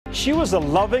She was a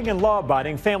loving and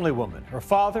law-abiding family woman, her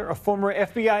father a former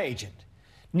FBI agent.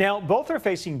 Now, both are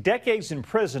facing decades in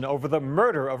prison over the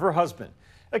murder of her husband,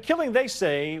 a killing they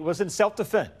say was in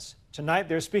self-defense. Tonight,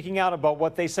 they're speaking out about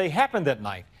what they say happened that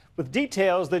night, with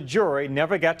details the jury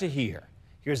never got to hear.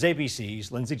 Here's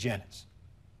ABC's Lindsay Janis.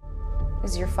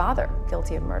 Is your father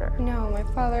guilty of murder? No, my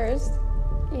father is,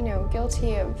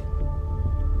 guilty of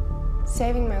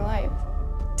saving my life.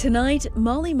 Tonight,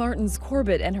 Molly Martens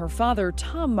Corbett and her father,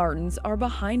 Tom Martens, are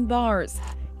behind bars,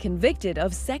 convicted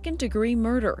of second-degree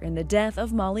murder in the death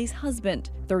of Molly's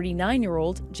husband,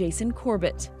 39-year-old Jason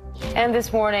Corbett. And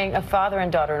this morning, a father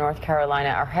and daughter in North Carolina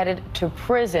are headed to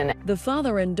prison. The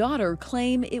father and daughter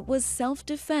claim it was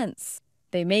self-defense.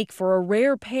 They make for a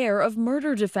rare pair of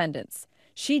murder defendants.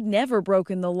 She'd never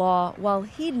broken the law while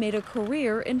he'd made a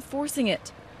career enforcing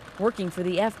it, working for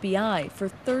the FBI for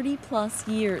 30-plus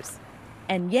years.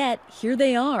 And yet, here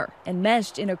they are,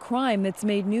 enmeshed in a crime that's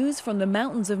made news from the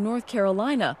mountains of North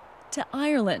Carolina to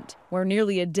Ireland, where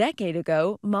nearly a decade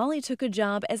ago, Molly took a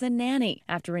job as a nanny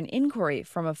after an inquiry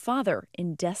from a father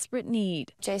in desperate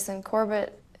need. Jason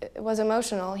Corbett was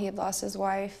emotional. He had lost his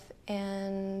wife,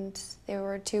 and there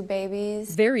were 2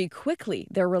 babies. Very quickly,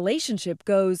 their relationship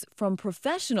goes from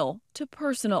professional to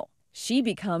personal. She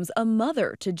becomes a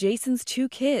mother to Jason's 2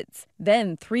 kids,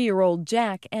 then 3-year-old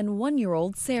Jack and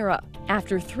 1-year-old Sarah.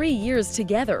 After 3 years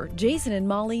together, Jason and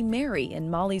Molly marry in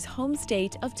Molly's home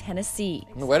state of Tennessee.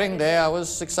 On the wedding day, I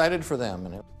was excited for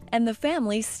them. And the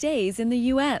family stays in the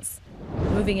U.S.,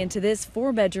 moving into this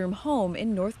 4-bedroom home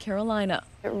in North Carolina.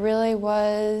 It really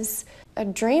was a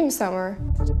dream summer.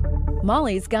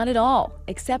 Molly's got it all,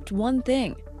 except one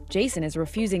thing. Jason is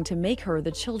refusing to make her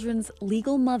the children's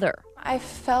legal mother. I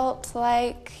felt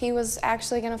like he was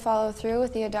actually going to follow through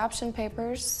with the adoption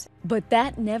papers. But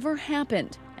that never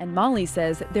happened, and Molly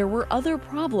says there were other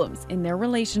problems in their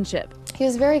relationship. He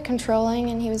was very controlling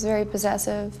and he was very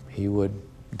possessive. He would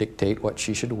dictate what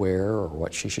she should wear or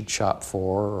what she should shop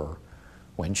for or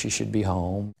when she should be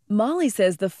home. Molly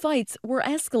says the fights were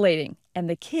escalating, and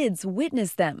the kids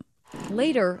witnessed them.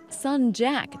 Later, son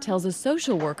Jack tells a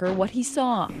social worker what he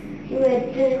saw. He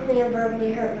would physically and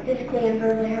verbally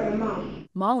hurt my mom.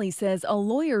 Molly says a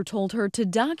lawyer told her to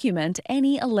document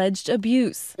any alleged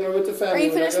abuse. Are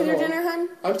you finished with your dinner, hon?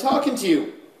 I'm talking to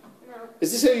you. No.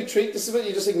 Is this how you treat? This is what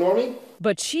you just ignore me?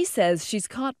 But she says she's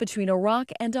caught between a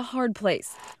rock and a hard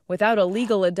place. Without a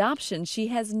legal adoption, she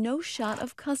has no shot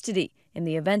of custody in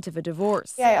the event of a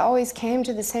divorce. Yeah, I always came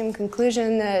to the same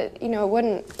conclusion that,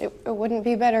 it wouldn't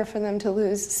be better for them to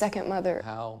lose a second mother.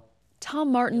 How? Tom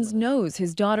Martens knows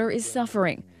his daughter is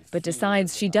suffering, but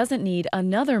decides she doesn't need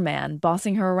another man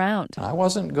bossing her around. I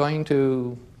wasn't going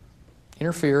to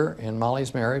interfere in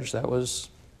Molly's marriage. That was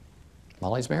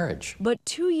Molly's marriage. But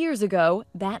 2 years ago,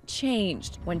 that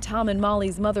changed when Tom and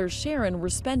Molly's mother, Sharon, were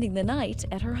spending the night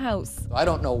at her house. I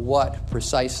don't know what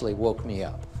precisely woke me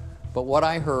up, but what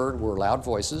I heard were loud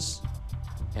voices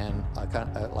and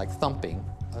kind of like thumping.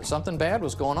 Something bad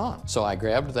was going on. So I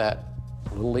grabbed that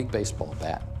Little League baseball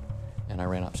bat and I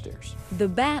ran upstairs. The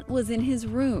bat was in his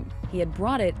room. He had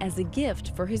brought it as a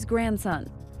gift for his grandson.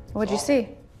 What'd you see?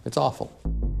 It's awful.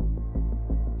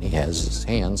 He has his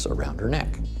hands around her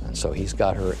neck, and so he's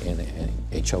got her in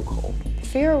a chokehold.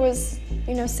 Fear was,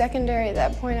 secondary at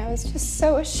that point. I was just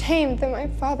so ashamed that my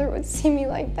father would see me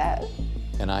like that.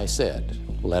 And I said,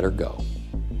 let her go.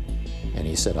 And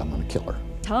he said, I'm gonna kill her.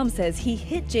 Tom says he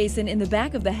hit Jason in the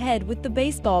back of the head with the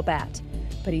baseball bat.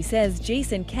 But he says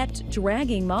Jason kept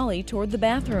dragging Molly toward the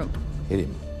bathroom. Hit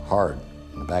him hard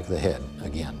in the back of the head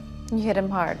again. You hit him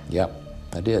hard? Yep,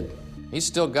 I did. He's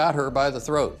still got her by the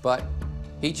throat, but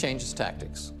he changes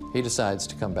tactics. He decides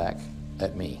to come back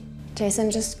at me. Jason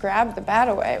just grabbed the bat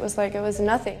away. It was like it was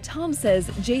nothing. Tom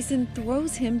says Jason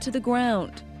throws him to the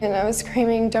ground. And I was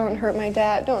screaming, don't hurt my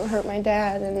dad, don't hurt my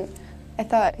dad. And I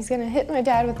thought, he's gonna hit my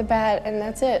dad with the bat and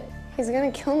that's it. He's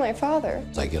gonna kill my father.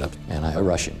 So I get up and I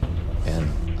rush him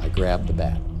and I grab the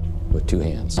bat with 2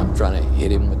 hands. I'm trying to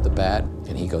hit him with the bat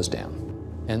and he goes down.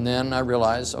 And then I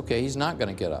realize, okay, he's not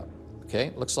gonna get up.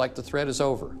 Okay, looks like the threat is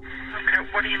over. Okay,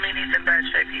 what do you mean he's in bad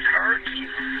shape? He's hurt? He's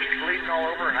bleeding all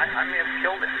over and I may have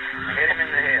killed him. I hit him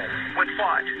in the head. With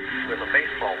what? With a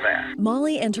baseball bat.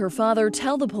 Molly and her father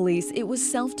tell the police it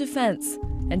was self-defense.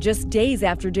 And just days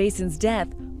after Jason's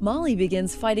death, Molly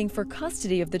begins fighting for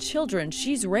custody of the children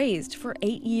she's raised for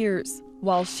 8 years.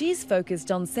 While she's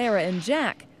focused on Sarah and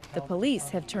Jack, the police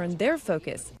have turned their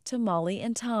focus to Molly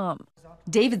and Tom.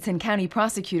 Davidson County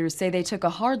prosecutors say they took a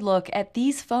hard look at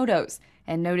these photos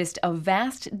and noticed a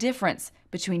vast difference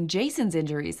between Jason's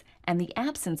injuries and the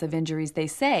absence of injuries, they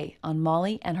say, on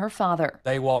Molly and her father.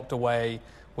 They walked away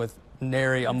with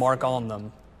nary a mark on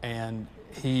them and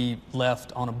he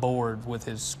left on a board with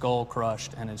his skull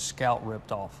crushed and his scalp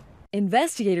ripped off.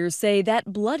 Investigators say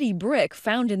that bloody brick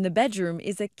found in the bedroom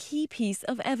is a key piece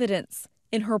of evidence.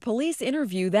 In her police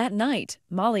interview that night,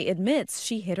 Molly admits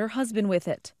she hit her husband with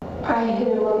it. I hit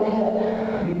him on the head.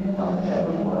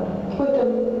 With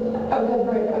a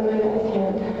brick on my guy's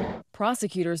hand.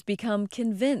 Prosecutors become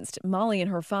convinced Molly and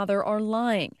her father are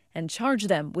lying and charge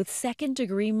them with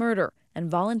second-degree murder and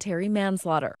voluntary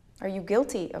manslaughter. Are you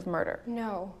guilty of murder?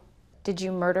 No. Did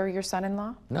you murder your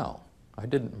son-in-law? No, I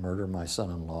didn't murder my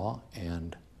son-in-law,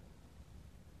 and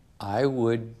I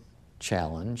would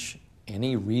challenge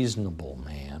any reasonable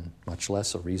man, much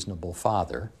less a reasonable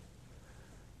father,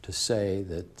 to say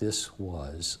that this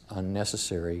was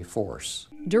unnecessary force.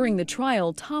 During the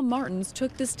trial, Tom Martens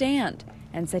took the stand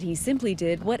and said he simply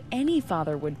did what any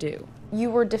father would do. You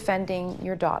were defending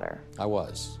your daughter. I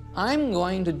was. I'm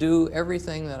going to do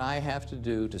everything that I have to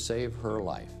do to save her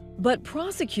life. But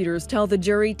prosecutors tell the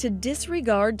jury to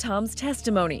disregard Tom's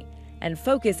testimony and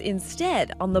focus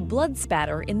instead on the blood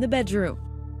spatter in the bedroom.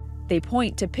 They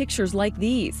point to pictures like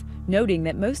these, noting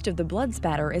that most of the blood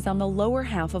spatter is on the lower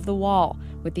half of the wall,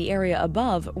 with the area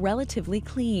above relatively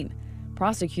clean.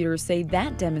 Prosecutors say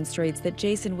that demonstrates that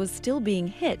Jason was still being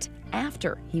hit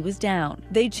after he was down.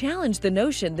 They challenge the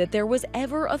notion that there was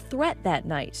ever a threat that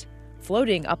night,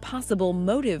 floating a possible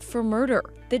motive for murder,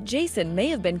 that Jason may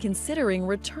have been considering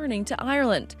returning to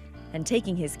Ireland and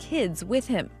taking his kids with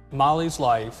him. Molly's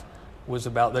life was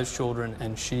about those children,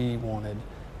 and she wanted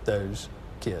those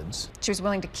kids. She was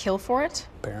willing to kill for it?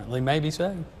 Apparently, maybe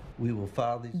so. We will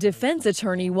file these. Defense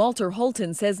attorney Walter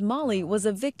Holton says Molly was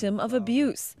a victim of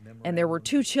abuse, and there were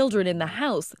 2 children in the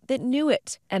house that knew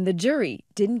it, and the jury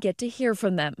didn't get to hear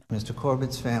from them. Mr.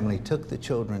 Corbett's family took the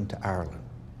children to Ireland.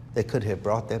 They could have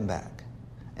brought them back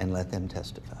and let them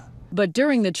testify. But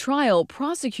during the trial,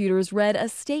 prosecutors read a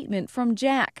statement from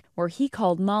Jack where he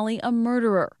called Molly a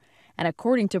murderer. And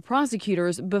according to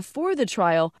prosecutors, before the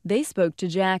trial, they spoke to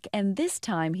Jack, and this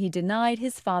time he denied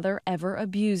his father ever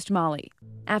abused Molly.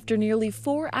 After nearly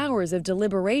 4 hours of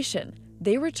deliberation,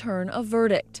 they return a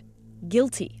verdict: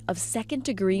 guilty of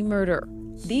second-degree murder.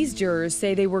 These jurors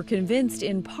say they were convinced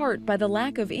in part by the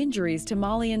lack of injuries to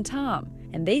Molly and Tom,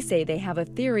 and they say they have a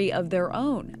theory of their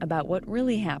own about what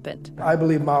really happened. I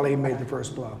believe Molly made the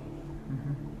first blow.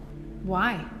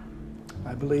 Why?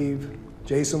 I believe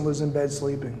Jason was in bed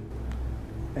sleeping,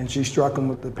 and she struck him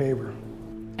with the paver.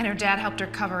 And her dad helped her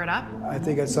cover it up? I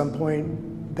think at some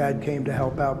point, Dad came to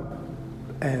help out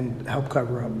and help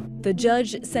cover up. The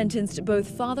judge sentenced both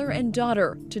father and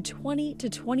daughter to 20 to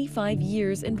 25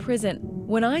 years in prison.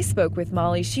 When I spoke with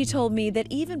Molly, she told me that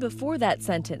even before that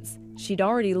sentence, she'd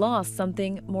already lost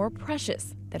something more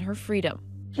precious than her freedom.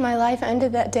 My life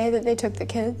ended that day that they took the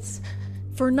kids.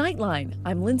 For Nightline,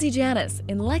 I'm Lindsay Janis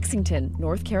in Lexington,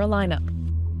 North Carolina.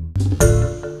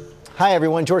 Hi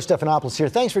everyone, George Stephanopoulos here.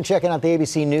 Thanks for checking out the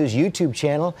ABC News YouTube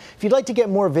channel. If you'd like to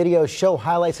get more videos, show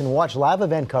highlights, and watch live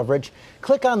event coverage,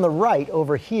 click on the right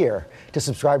over here to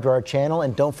subscribe to our channel,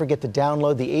 and don't forget to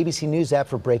download the ABC News app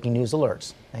for breaking news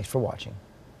alerts. Thanks for watching.